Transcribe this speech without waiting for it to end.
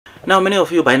Now, many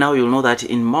of you by now you'll know that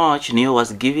in March, Nio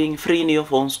was giving free Nio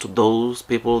phones to those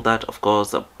people that, of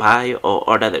course, buy or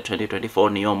order the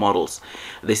 2024 Nio models.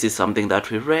 This is something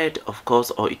that we read, of course,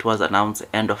 or it was announced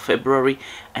end of February,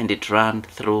 and it ran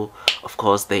through, of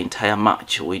course, the entire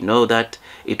March. We know that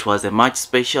it was a March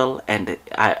special, and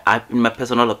in my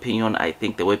personal opinion, I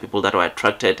think the way people that were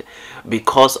attracted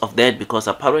because of that, because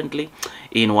apparently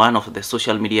in one of the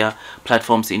social media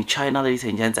platforms in China, ladies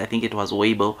and gents, I think it was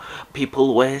Weibo,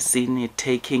 people were seen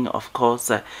taking, of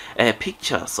course,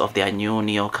 pictures of their new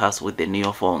Nio cars with the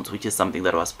Nio phones, which is something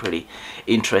that was pretty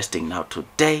interesting. Now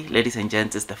today, ladies and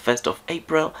gents, is the 1st of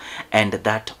April, and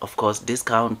that, of course,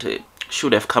 discount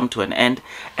should have come to an end,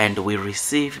 and we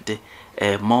received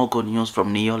more good news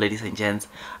from Nio, ladies and gents,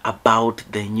 about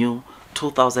the new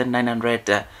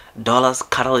 $2,900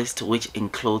 catalyst, which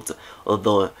includes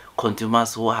the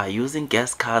consumers who are using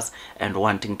gas cars and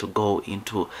wanting to go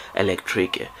into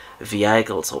electric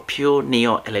vehicles, or pure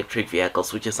Nio electric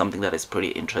vehicles, which is something that is pretty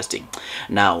interesting.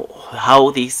 Now,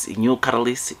 how this new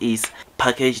catalyst is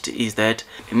packaged is that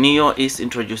Nio is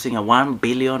introducing a 1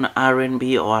 billion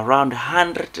RMB, or around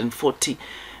 $140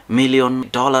 million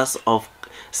of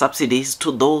subsidies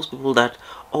to those people that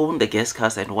own the gas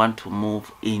cars and want to move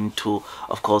into,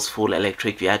 of course, full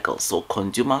electric vehicles. So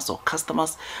consumers or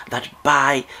customers that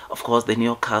buy, of course, the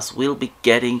Nio cars will be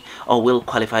getting, or will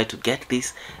qualify to get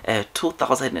this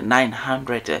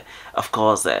 2,900 of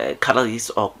course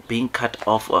catalysts, or being cut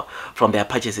off from their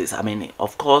purchases. I mean,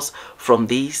 of course, from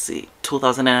these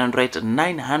 2,900,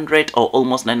 900 or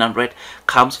almost 900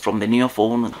 comes from the Nio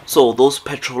phone. So those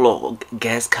petrol or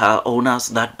gas car owners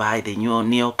that buy the new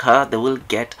Nio car, they will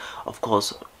get, of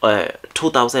course,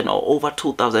 $2,000 or over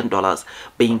 $2,000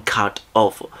 being cut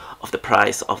off of the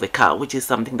price of the car, which is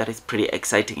something that is pretty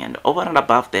exciting. And over and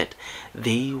above that,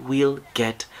 they will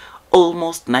get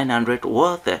almost 900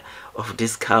 worth of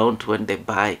discount when they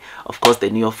buy, of course, the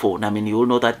Nio phone. I mean, you will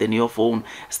know that the Nio phone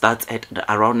starts at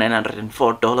around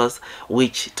 $904,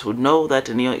 which, to know that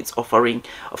Nio is offering,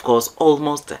 of course,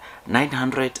 almost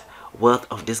 900 worth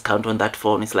of discount on that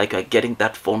phone, it's like you're getting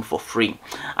that phone for free.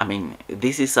 I mean,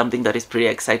 this is something that is pretty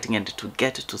exciting, and to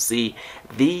get to see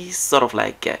these sort of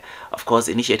like of course,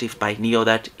 initiative by Nio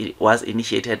that it was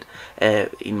initiated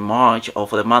in March, or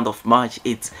for the month of March,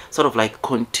 it's sort of like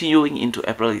continuing into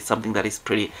April, is something that is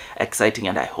pretty exciting,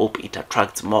 and I hope it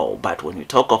attracts more. But when we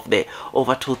talk of the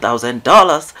over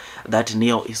 $2,000 that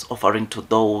Nio is offering to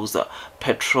those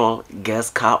petrol gas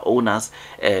car owners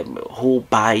who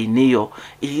buy Nio,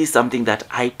 it is something that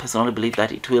I personally believe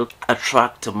that it will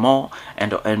attract more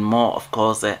and more, of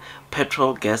course,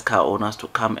 petrol gas car owners to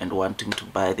come and wanting to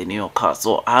buy the Nio car.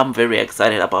 So I'm very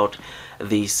excited about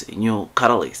this new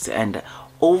catalyst. And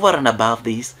over and above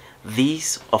this,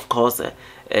 these, of course,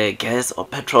 gas or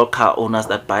petrol car owners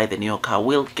that buy the Nio car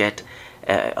will get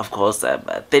of course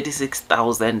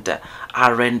 36,000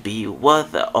 RMB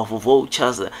worth of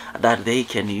vouchers that they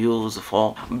can use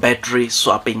for battery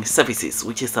swapping services,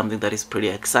 which is something that is pretty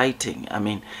exciting. I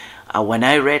mean, when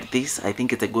I read this, I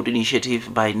think it's a good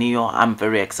initiative by Nio. I'm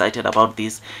very excited about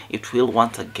this. It will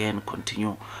once again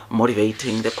continue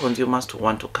motivating the consumers to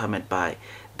want to come and buy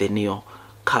the Nio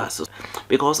cars.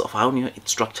 Because of how Nio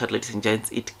it's structured, ladies and gents,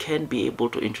 it can be able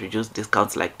to introduce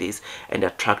discounts like this and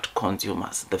attract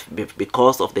consumers.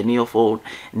 Because of the Nio phone,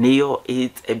 Nio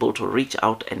is able to reach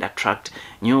out and attract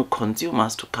new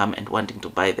consumers to come and wanting to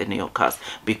buy the Nio cars.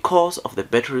 Because of the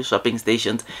battery swapping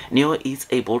stations, Nio is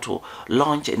able to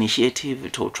launch an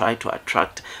initiative to try to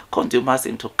attract consumers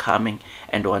into coming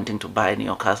and wanting to buy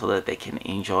Nio cars so that they can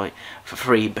enjoy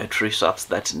free battery swaps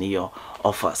that Nio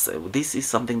offers. This is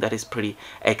something that is pretty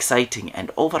exciting. And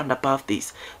over and above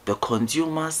this, the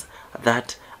consumers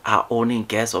that are owning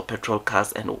gas or petrol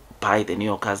cars and buy the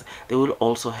Nio cars, they will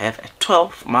also have a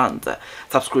 12-month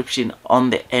subscription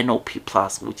on the NOP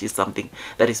Plus, which is something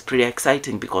that is pretty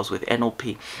exciting, because with NOP,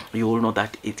 you will know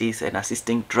that it is an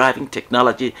assisting driving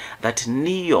technology that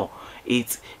Nio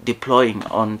is deploying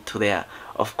onto their,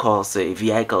 of course,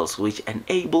 vehicles, which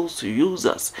enables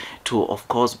users to, of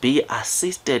course, be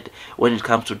assisted when it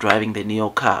comes to driving the Nio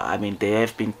car. I mean, they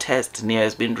have been tested. Nio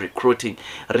has been recruiting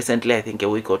recently, I think a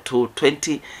week or two,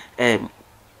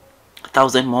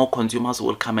 20,000 more consumers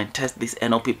will come and test this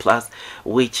NOP Plus,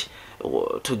 which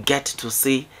to get to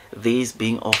see these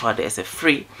being offered as a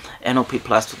free NOP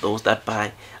Plus to those that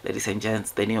buy, ladies and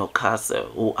gents, the Nio cars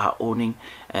who are owning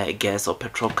gas or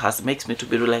petrol cars, makes me to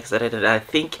be really excited. And I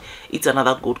think it's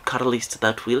another good catalyst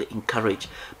that will encourage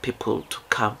people to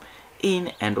come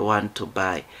in and want to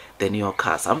buy the Nio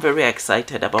cars. I'm very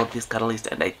excited about this catalyst,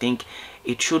 and I think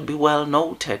it should be well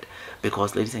noted,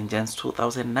 because, ladies and gents,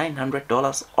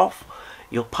 $2,900 off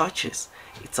your purchase.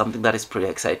 It's something that is pretty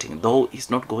exciting, though it's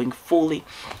not going fully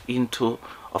into,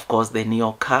 of course, the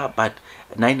Nio car, but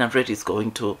 900 is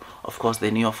going to, of course, the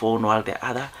Nio phone, while the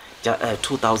other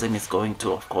 2000 is going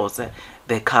to, of course,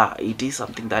 the car. It is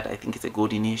something that I think is a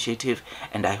good initiative,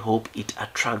 and I hope it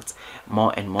attracts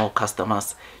more and more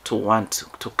customers to want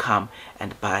to come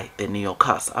and buy the Nio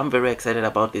cars. I'm very excited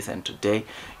about this, and today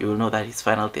you will know that it's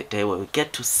finally the day where we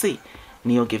get to see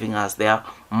Nio giving us their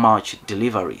March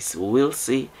deliveries. We will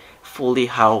see fully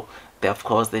how of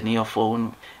course, the Nio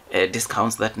phone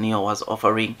discounts that Nio was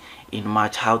offering in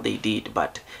March, how they did,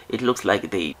 but it looks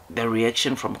like the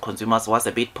reaction from consumers was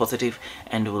a bit positive,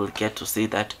 and we'll get to see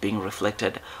that being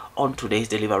reflected on today's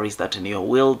deliveries that Nio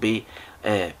will be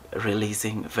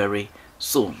releasing very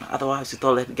soon. Otherwise, with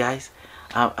all that, guys,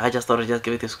 I just thought I'd just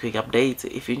give you this quick update.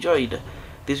 If you enjoyed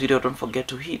this video, don't forget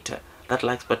to hit that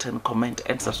like button, comment,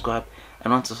 and subscribe.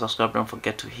 And once you subscribe, don't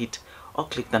forget to hit or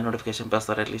click the notification bell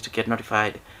so that at least you get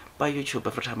notified by YouTube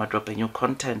every time I drop a new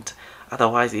content.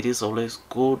 Otherwise, it is always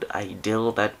good,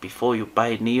 ideal that before you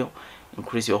buy Nio,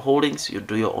 increase your holdings, you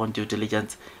do your own due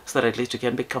diligence so that at least you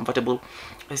can be comfortable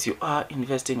as you are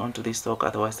investing onto this stock.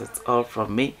 Otherwise, that's all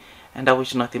from me, and I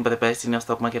wish you nothing but the best in your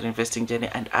stock market investing journey.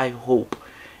 And I hope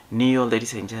Nio,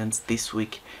 ladies and gents, this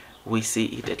week we see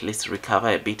it at least recover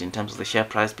a bit in terms of the share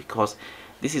price, because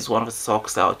this is one of the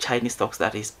stocks, our Chinese stocks,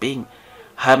 that is being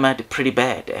hammered pretty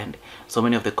bad, and so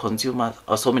many of the consumers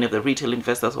or so many of the retail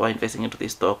investors who are investing into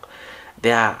this stock,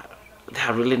 they are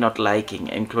really not liking,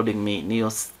 including me,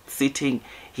 Nio, sitting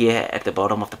here at the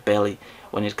bottom of the belly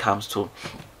when it comes to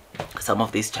some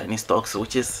of these Chinese stocks,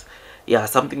 which is, yeah,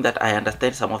 something that I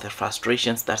understand some of the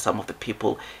frustrations that some of the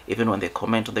people, even when they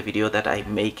comment on the video that I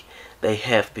make, they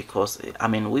have, because I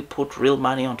mean, we put real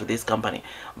money onto this company,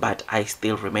 but I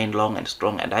still remain long and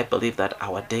strong, and I believe that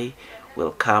our day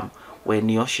will come where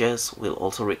Nio shares will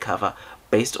also recover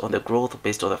based on the growth,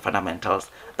 based on the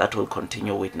fundamentals that will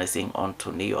continue witnessing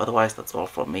onto Nio. Otherwise, that's all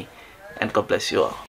from me, and God bless you all.